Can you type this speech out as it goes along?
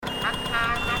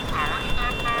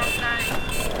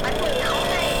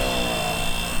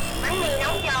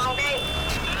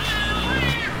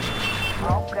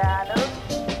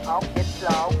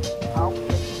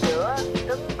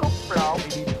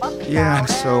Yeah,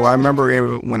 so I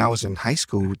remember when I was in high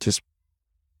school, just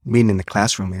being in the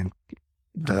classroom and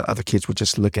the other kids would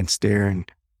just look and stare and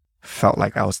felt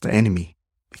like I was the enemy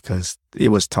because it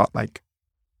was taught like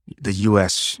the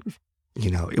U.S.,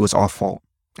 it was our fault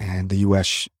and the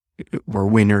U.S. were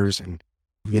winners and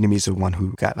Vietnamese are the one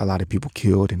who got a lot of people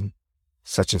killed and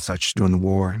such during the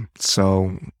war. And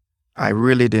so I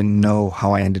really didn't know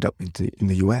how I ended up in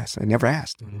the U.S. I never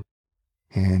asked.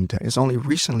 And it's only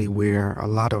recently where a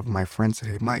lot of my friends say,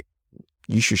 hey, Mike,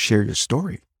 you should share your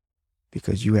story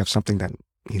because you have something that,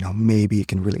 maybe it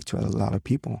can relate to a lot of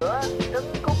people.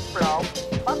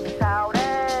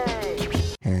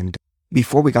 And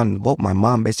before we got on the boat, my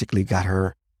mom basically got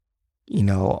her,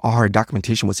 all her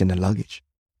documentation was in the luggage.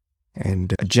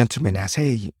 And a gentleman asked,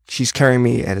 hey, she's carrying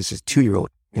me as a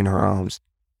 2-year-old in her arms.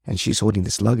 And she's holding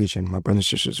this luggage and my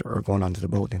brothers and sisters are going onto the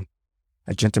boat. And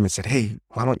a gentleman said, hey,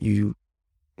 why don't you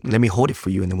let me hold it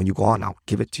for you. And then when you go on, I'll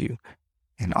give it to you.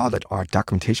 And all that our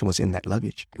documentation was in that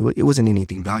luggage. It wasn't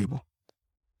anything valuable.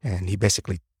 And he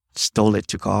basically stole it,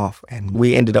 took off. And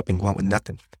we ended up in Guam with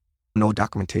nothing. No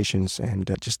documentations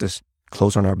and just this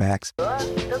clothes on our backs.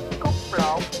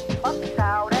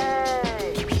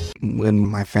 When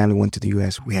my family went to the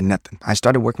U.S., we had nothing. I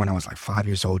started working when I was like 5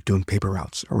 years old doing paper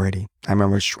routes already. I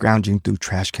remember scrounging through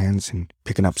trash cans and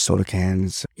picking up soda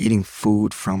cans, eating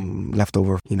food from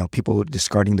leftover, people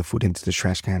discarding the food into the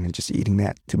trash can and just eating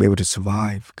that to be able to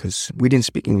survive because we didn't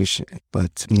speak English.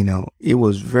 But, it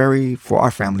was for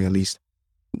our family at least,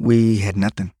 we had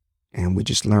nothing. And we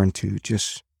just learned to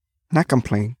just not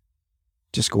complain,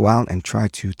 just go out and try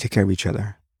to take care of each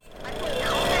other.